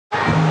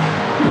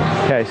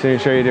Okay, so I'm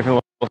gonna show you a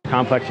different little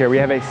complex here. We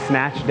have a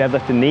snatch,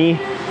 deadlift, and knee,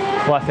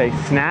 plus a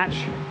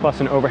snatch,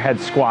 plus an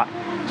overhead squat.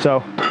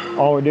 So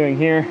all we're doing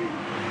here,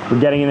 we're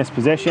getting in this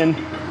position,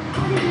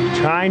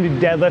 trying to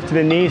deadlift to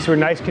the knee, so we're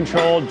nice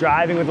controlled,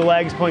 driving with the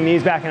legs, pulling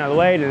knees back and out of the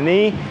way to the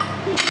knee,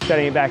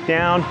 setting it back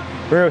down.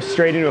 We're gonna go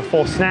straight into a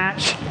full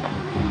snatch,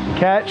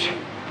 catch,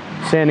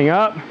 standing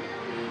up,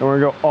 and we're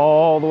gonna go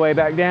all the way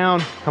back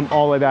down, come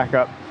all the way back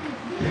up.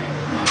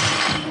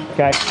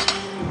 Okay,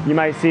 you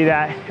might see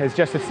that as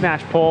just a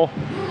snatch pull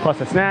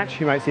plus a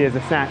snatch. You might see it as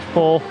a snatch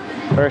pull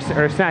or a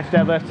snatch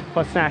deadlift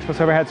plus snatch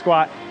plus overhead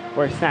squat,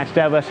 or a snatch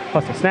deadlift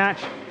plus a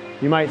snatch.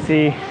 You might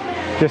see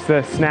just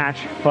a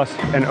snatch plus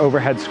an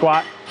overhead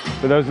squat.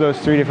 So those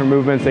three different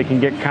movements, they can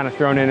get kind of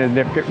thrown in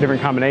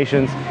different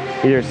combinations.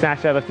 Either snatch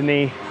deadlift to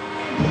knee,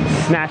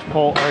 snatch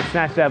pull, or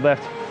snatch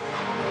deadlift.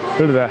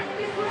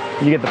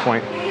 You get the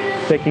point.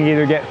 They can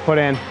either get put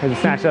in as a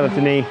snatch deadlift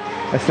to knee,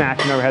 a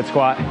snatch and overhead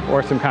squat,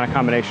 or some kind of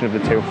combination of the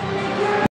two.